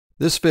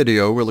This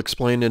video will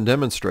explain and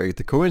demonstrate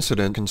the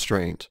coincident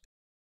constraint.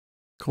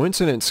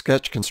 Coincident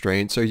sketch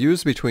constraints are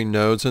used between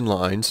nodes and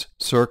lines,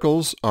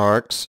 circles,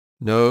 arcs,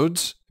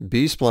 nodes,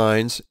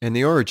 B-splines, and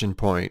the origin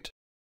point.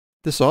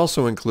 This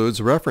also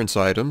includes reference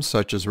items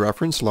such as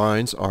reference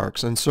lines,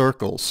 arcs, and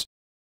circles.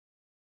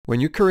 When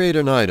you create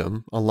an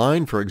item, a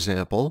line for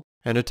example,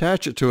 and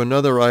attach it to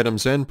another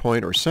item's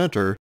endpoint or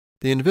center,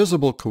 the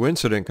invisible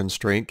coincident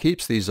constraint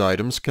keeps these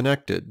items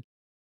connected.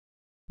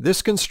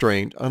 This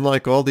constraint,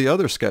 unlike all the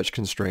other sketch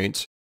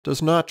constraints,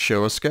 does not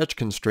show a sketch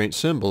constraint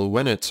symbol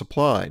when it's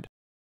applied.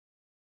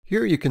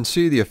 Here you can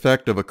see the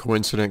effect of a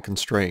coincident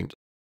constraint.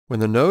 When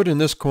the node in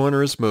this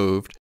corner is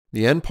moved,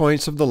 the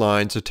endpoints of the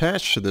lines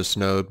attached to this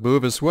node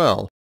move as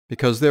well,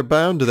 because they're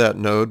bound to that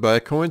node by a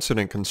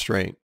coincident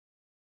constraint.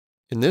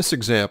 In this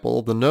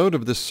example, the node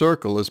of this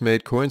circle is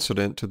made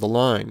coincident to the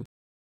line.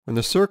 When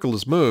the circle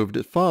is moved,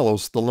 it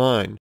follows the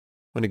line.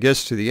 When it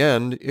gets to the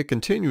end, it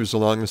continues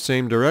along the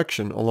same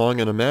direction along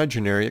an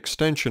imaginary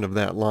extension of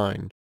that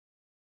line.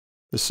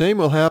 The same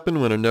will happen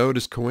when a node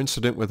is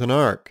coincident with an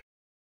arc.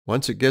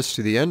 Once it gets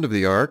to the end of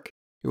the arc,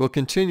 it will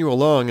continue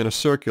along in a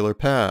circular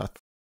path.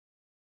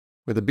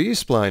 With a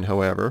B-spline,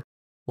 however,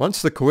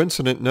 once the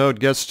coincident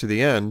node gets to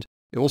the end,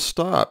 it will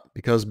stop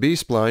because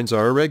B-splines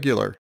are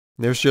irregular.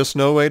 There's just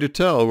no way to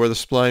tell where the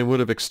spline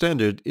would have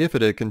extended if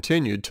it had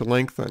continued to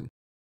lengthen.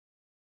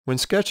 When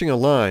sketching a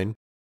line,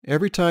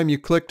 every time you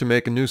click to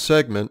make a new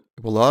segment,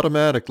 it will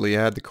automatically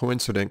add the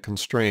coincident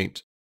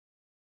constraint.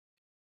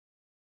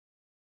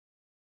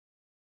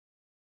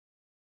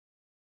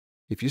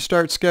 If you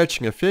start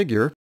sketching a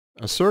figure,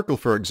 a circle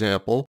for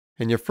example,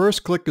 and your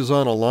first click is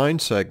on a line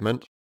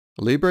segment,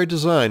 Alibre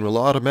Design will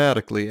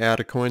automatically add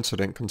a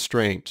coincident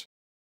constraint.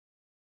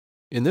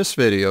 In this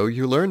video,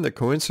 you learned that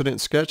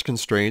coincident sketch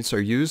constraints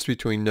are used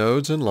between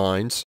nodes and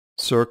lines,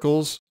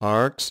 circles,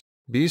 arcs,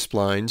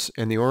 B-splines,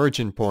 and the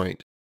origin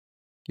point.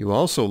 You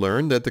also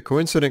learned that the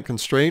coincident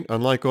constraint,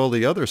 unlike all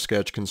the other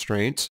sketch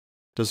constraints,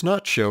 does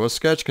not show a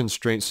sketch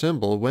constraint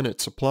symbol when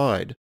it's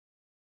applied.